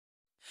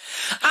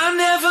I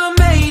never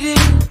made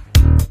it,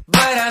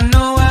 but I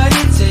know what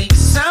it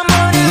takes. I'm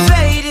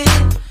motivated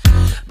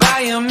by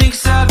a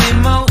mix of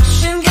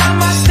emotion. Got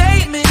my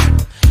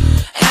statement,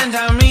 and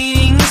I'm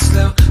reading it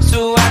slow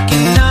so I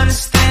can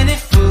understand it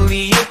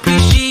fully.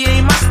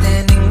 Appreciate my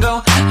standing,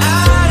 go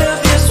out of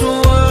this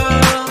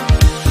world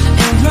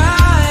and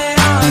right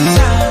on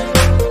time.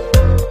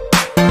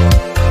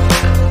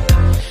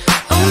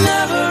 Oh,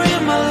 never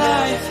in my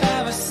life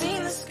have I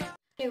seen the sky.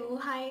 Hello,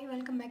 hi,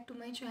 welcome back to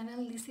my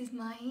channel. This is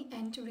Mahi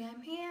and today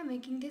I'm here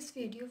making this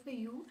video for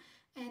you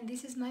and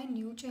this is my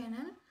new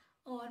channel.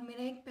 और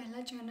मेरा एक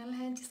पहला channel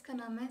है जिसका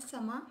नाम है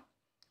समा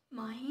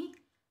माही।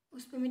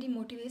 उस पर मेरी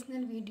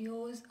मोटिवेशनल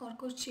वीडियोस और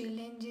कुछ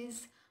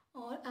चैलेंजेस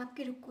और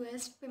आपके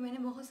रिक्वेस्ट पे मैंने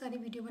बहुत सारी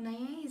वीडियो बनाई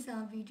हैं।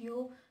 हिजाब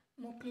video,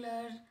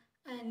 मुकलर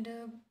and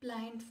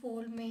blind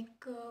fold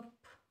makeup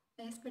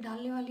मैं इस पर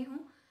डालने वाली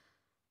हूँ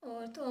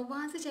और तो अब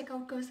वहाँ से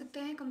चेकआउट कर सकते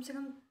हैं। कम से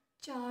कम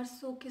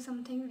 400 के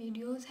समथिंग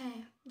वीडियोस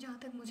हैं जहाँ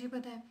तक मुझे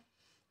पता है,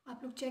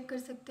 आप लोग चेक कर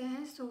सकते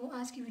हैं। सो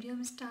आज की वीडियो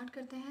हम स्टार्ट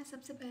करते हैं।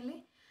 सबसे पहले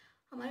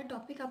हमारा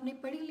टॉपिक आपने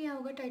पढ़ ही लिया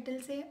होगा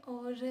टाइटल से,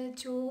 और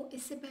जो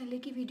इससे पहले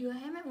की वीडियो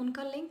है मैं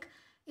उनका लिंक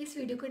इस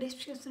वीडियो के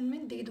डिस्क्रिप्शन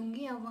में दे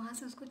दूँगी, आप वहाँ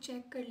से उसको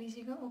चेक कर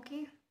लीजिएगा।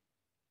 ओके,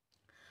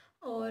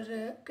 और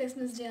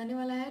क्रिसमस डे आने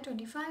वाला है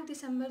 25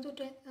 दिसंबर, तो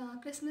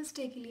क्रिसमस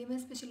डे के लिए मैं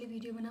स्पेशली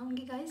वीडियो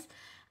बनाऊँगी गाइस।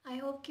 आई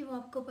होप कि वो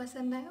आपको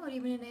पसंद आए, और ये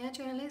मेरा नया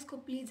चैनल है, इसको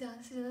प्लीज़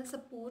ज़्यादा से ज़्यादा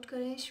सपोर्ट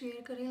करें,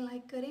 शेयर करें,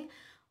 लाइक करें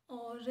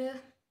और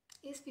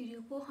इस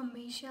वीडियो को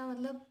हमेशा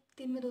मतलब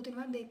दिन में 2-3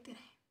 बार देखते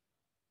रहें,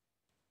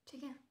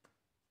 ठीक है।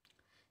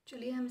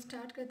 चलिए हम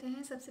स्टार्ट करते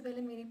हैं। सबसे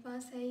पहले मेरे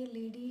पास है ये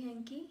लेडी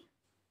हैंकी।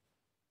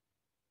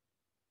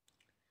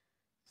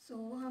 सो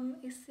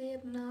हम इससे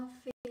अपना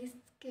फेस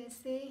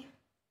कैसे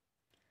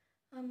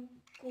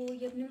हमको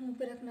ये अपने मुंह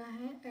पे रखना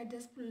है at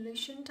this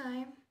pollution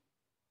time,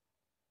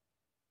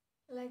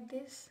 like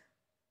this.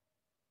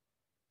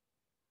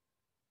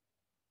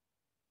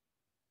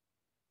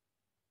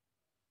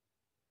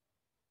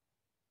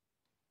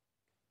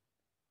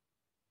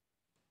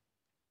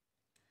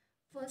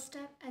 First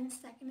step and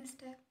second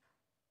step.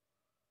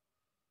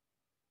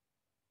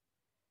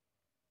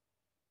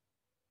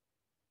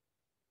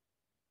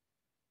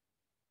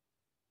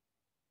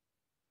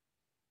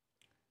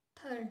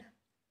 Third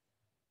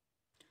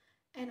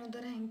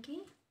another hanky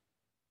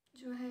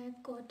जो है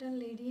कॉटन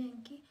लेडी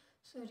हैंकी,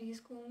 सॉरी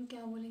इसको हम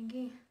क्या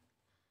बोलेंगे,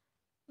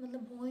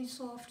 मतलब बहुत ही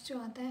सॉफ्ट जो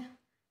आता है,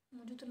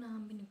 मुझे तो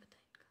नाम भी नहीं पता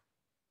इनका।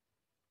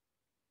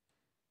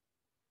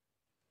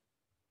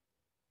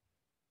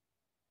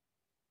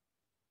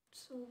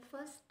 So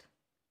first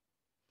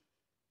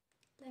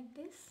like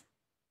this.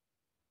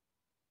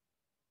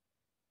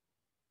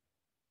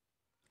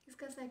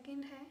 इसका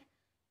सेकंड है,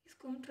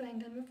 इसको हम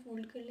ट्रायंगल में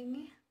फोल्ड कर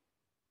लेंगे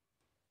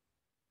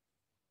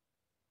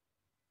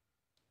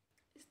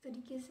इस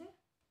तरीके से।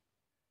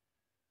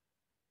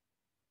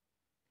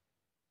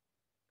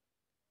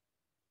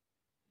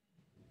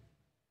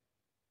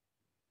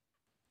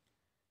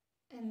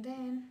 एंड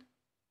देन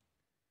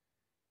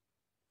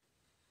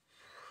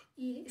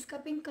ये इसका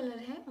पिंक कलर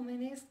है और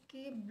मैंने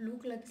इसके ब्लू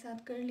कलर के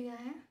साथ कर लिया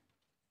है,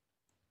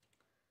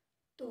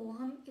 तो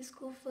हम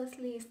इसको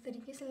फर्स्टली इस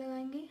तरीके से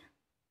लगाएंगे।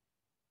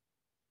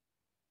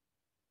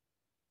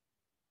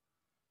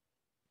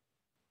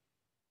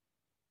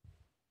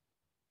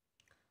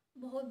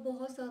 बहुत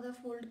बहुत ज़्यादा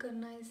फोल्ड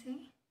करना है इसे,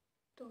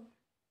 तो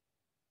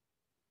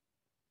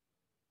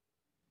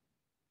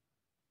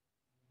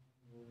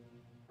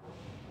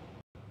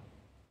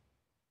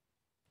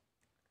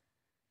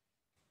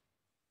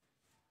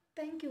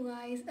थैंक यू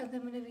गाइस। अगर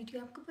मेरा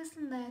वीडियो आपको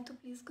पसंद आया तो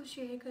प्लीज़ को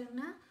शेयर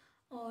करना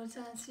और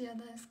ज़्यादा से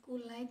ज़्यादा इसको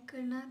लाइक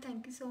करना।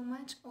 Thank you so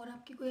much. और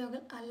आपकी कोई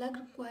अगर अलग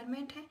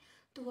रिक्वायरमेंट है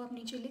तो वो आप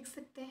नीचे लिख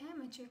सकते हैं,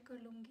 मैं चेक कर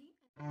लूँगी।